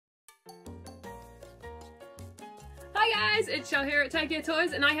Hi guys, it's Shell here at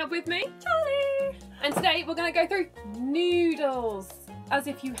TokyoToys and I have with me Charlie. And today we're going to go through Noodles, as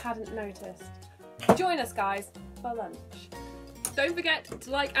if you hadn't noticed. Join us guys for lunch. Don't forget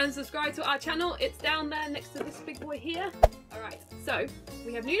to like and subscribe to our channel. It's down there next to this big boy here. Alright, so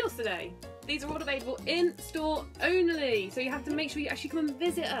we have Noodles today. These are all available in store only, so you have to make sure you actually come and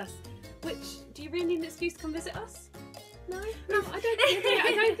visit us. Which, do you really need an excuse to come visit us? No, I don't think they do.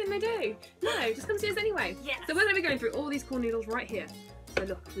 I don't think they do. No, just come see us anyway. Yes. So we're going to be going through all these cool noodles right here. So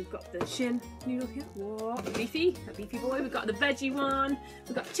look, we've got the shin noodle here. Whoa, a beefy boy. We've got the veggie one.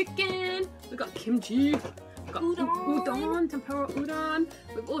 We've got chicken. We've got kimchi. We've got udon, tempura udon.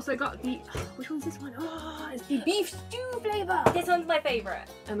 We've also got the, which one's this one? Oh, it's the beef stew flavour. This one's my favourite.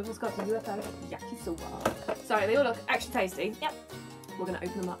 And we've also got the UFO yakisoba. So they all look extra tasty. Yep. We're going to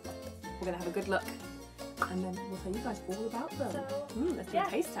open them up. We're going to have a good look. And then we'll tell you guys all about them. So, let's do a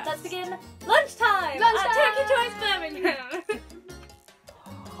taste test. Let's begin lunchtime at TokyoToys Birmingham.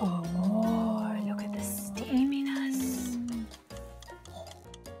 Oh, look at the steaminess. And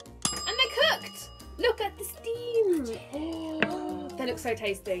they're cooked. Look at the steam. Oh, they look so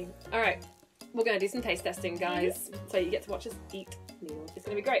tasty. All right, we're going to do some taste testing, guys. So you get to watch us eat noodles. It's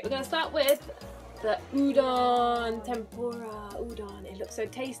going to be great. We're going to start with the udon, tempura udon. It looks so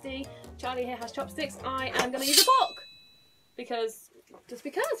tasty. Charlie here has chopsticks. I am going to use a fork just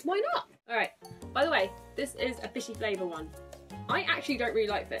because, why not? All right, by the way, this is a fishy flavour one. I actually don't really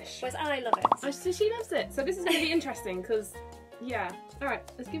like fish. Whereas I love it. So she loves it. So this is going to be interesting because, yeah. All right,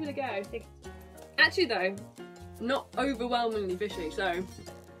 let's give it a go. Actually though, not overwhelmingly fishy, so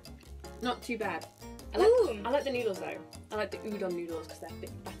not too bad. I like the noodles though. I like the udon noodles because they're a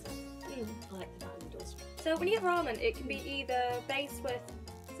bit better. I like the batter noodles. So when you get ramen, it can be either based with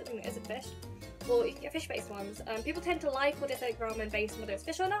something that isn't fish, or you can get fish-based ones. People tend to like or dislike ramen based on whether it's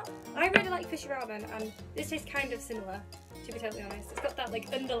fish or not. I really like fishy ramen, and this tastes kind of similar, to be totally honest. It's got that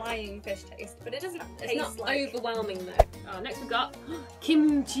like underlying fish taste, but it doesn't taste it's not like... overwhelming though. Next we've got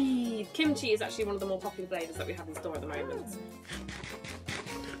kimchi. Kimchi is actually one of the more popular flavours that we have in store at the moment.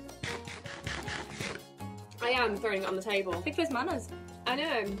 I am throwing it on the table. Big first manners. I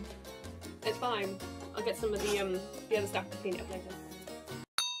know. It's fine. I'll get some of the other stuff to clean it up later.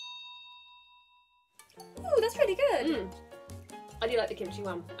 Ooh, that's really good. I do like the kimchi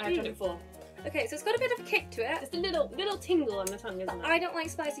one. I have tried it before. Okay, so it's got a bit of a kick to it. Just a little tingle on the tongue, isn't it? I don't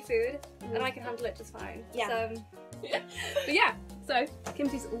like spicy food, and I can handle it just fine. Yeah. So, but yeah, so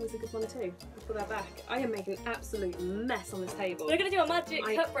kimchi's always a good one too. Let's put that back. I am making an absolute mess on this table. We're gonna do a magic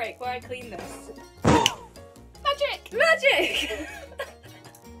cup break where I clean this. Magic! Magic!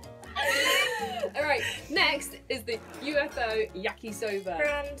 Alright, next is the UFO yakisoba.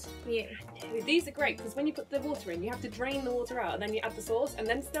 Brand new. These are great because when you put the water in, you have to drain the water out and then you add the sauce and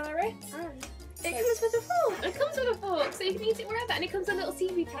then stir it. And it comes with a fork. It comes with a fork, so you can eat it wherever. And it comes with a little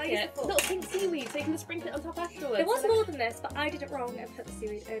seaweed packet, little pink seaweed, so you can just sprinkle it on top afterwards. It was more than this, but I did it wrong and put the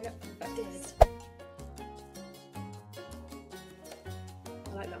seaweed in. But I did.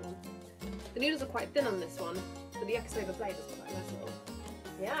 I like that one. The noodles are quite thin on this one, but the yakisoba flavour is quite nice little.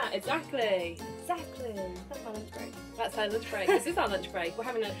 Yeah, exactly. Exactly. That's my lunch break. That's our lunch break. This is our lunch break. We're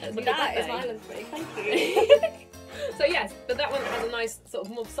having a noodle that buffet. Is my lunch break. Thank you. So yes, but that one has a nice sort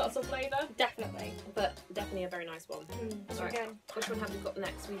of more subtle flavour. Definitely. But definitely a very nice one. Right. Which one have we got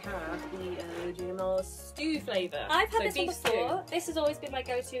next? We have the GML stew flavour. I've had this one beef before. This has always been my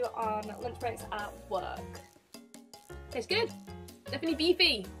go-to on lunch breaks at work. Tastes good. Definitely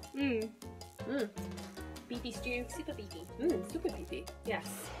beefy. Beefy stew. Super beefy. Super beefy. Yes.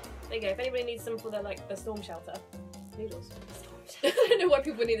 There you go. If anybody needs some for the storm shelter. Noodles. I don't know why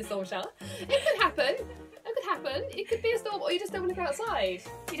people need a storm shelter. It could happen. It could happen. It could be a storm, or you just don't want to go outside.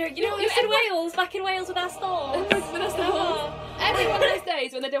 You know, in Wales, back in Wales with our storm. Everyone has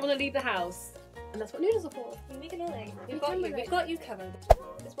days when they don't want to leave the house. And that's what noodles are for. We've got you covered.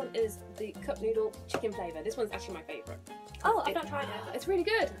 This one is the cup noodle chicken flavour. This one's actually my favourite. Oh, I've not tried it. It's really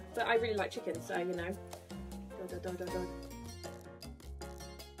good, but I really like chicken, so you know.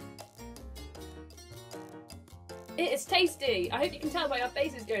 It is tasty. I hope you can tell by our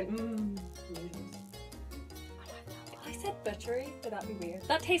faces going, noodles. I like that. If I said buttery, would that be weird?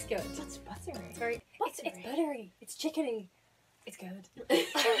 That tastes good. That's buttery. It's very, it's buttery. It's chickeny. It's good.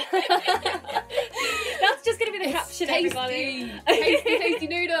 That's just going to be the caption, everybody. Tasty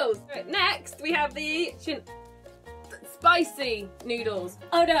noodles. Right, next, we have the spicy noodles.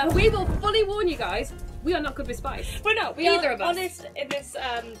 Oh no. We will fully warn you guys, we are not good with spice. We're not. Either of us. Honest in this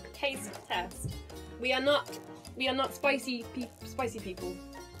taste test. We are not spicy people.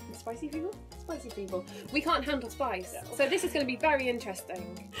 Spicy people? Spicy people. We can't handle spice, so this is going to be very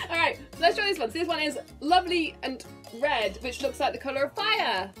interesting. Alright, so let's try this one. So this one is lovely and red, which looks like the colour of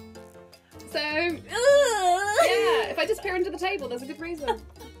fire. So, yeah, if I disappear under the table, there's a good reason.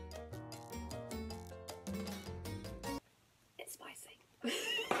 It's spicy.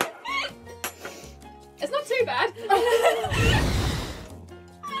 It's not too bad.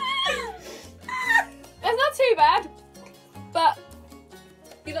 It's not too bad, but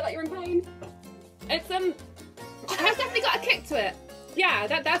you look like you're in pain. It's it has definitely got a kick to it. Yeah,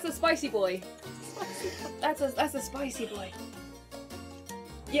 that's a spicy boy. That's a spicy boy.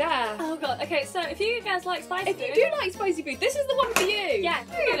 Yeah. Oh god. Okay, so if you guys like spicy food, if you do like spicy food, this is the one for you. Yeah.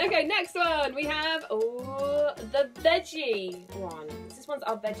 Okay, next one we have the veggie one. This one's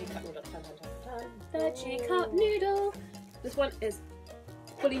our veggie cup noodle. Veggie cup noodle. This one is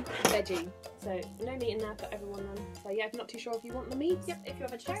fully veggie, so no meat in there for everyone then. So yeah, I'm not too sure if you want the meat. Yep, if you're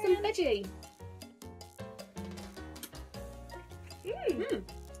a Have vegetarian. some veggie.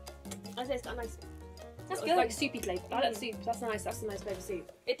 It's got a nice. That's It's good. like soupy flavour. I like soup. That's nice. That's a nice flavour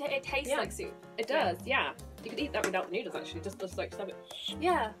soup. It tastes like soup. It does. Yeah. You could eat that without the noodles actually. Just like stab it.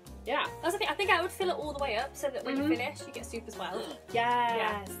 Yeah. Yeah. That's the thing. I think I would fill it all the way up so that when you finish, you get soup as well.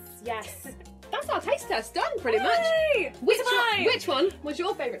 Yes. Yes. That's our taste test done pretty much. Yay! Which one was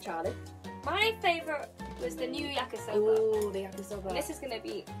your favourite, Charlie? My favourite was the new yakisoba. Oh, the yakisoba. And this is gonna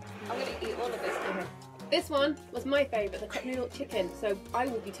be. I'm gonna eat all of this. Okay. This one was my favourite, the cup noodle chicken. So I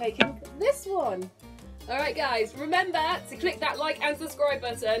will be taking this one. Alright guys, remember to click that like and subscribe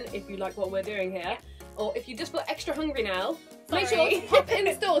button if you like what we're doing here. Or if you just feel extra hungry now, make sure to pop in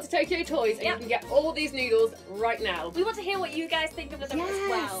the store to TokyoToys and you can get all these noodles right now. We want to hear what you guys think of them as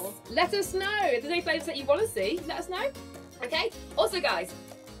well. Let us know. If there's any flavours that you want to see, let us know. Okay? Also guys,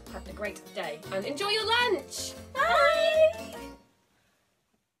 have a great day and enjoy your lunch. Bye!